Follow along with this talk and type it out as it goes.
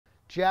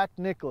Jack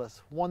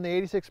Nicklaus won the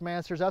 '86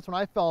 Masters. That's when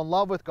I fell in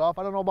love with golf.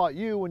 I don't know about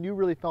you when you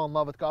really fell in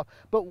love with golf,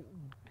 but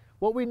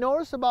what we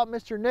noticed about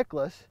Mr.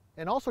 Nicklaus,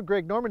 and also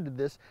Greg Norman did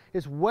this,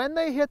 is when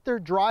they hit their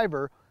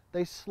driver,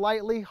 they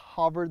slightly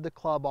hovered the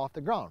club off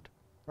the ground,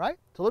 right?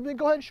 So let me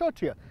go ahead and show it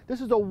to you.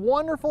 This is a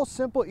wonderful,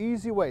 simple,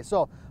 easy way.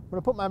 So I'm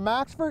gonna put my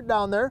max vert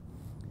down there,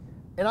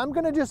 and I'm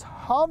gonna just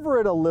hover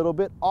it a little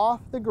bit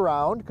off the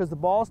ground because the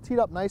ball's teed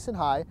up nice and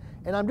high,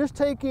 and I'm just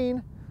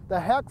taking the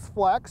hex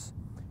flex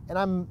and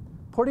I'm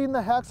putting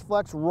the hex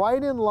flex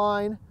right in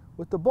line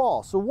with the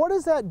ball. So what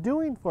is that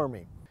doing for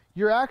me?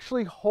 You're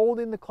actually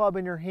holding the club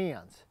in your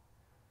hands.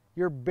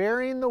 You're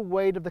bearing the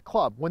weight of the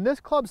club. When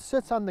this club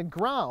sits on the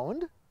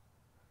ground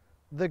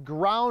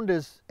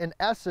is in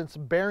essence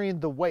bearing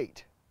the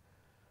weight.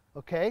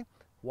 Okay?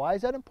 Why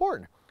is that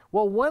important?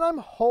 Well, when I'm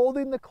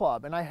holding the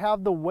club and I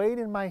have the weight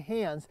in my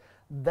hands,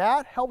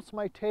 that helps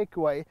my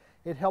takeaway,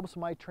 it helps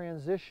my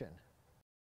transition.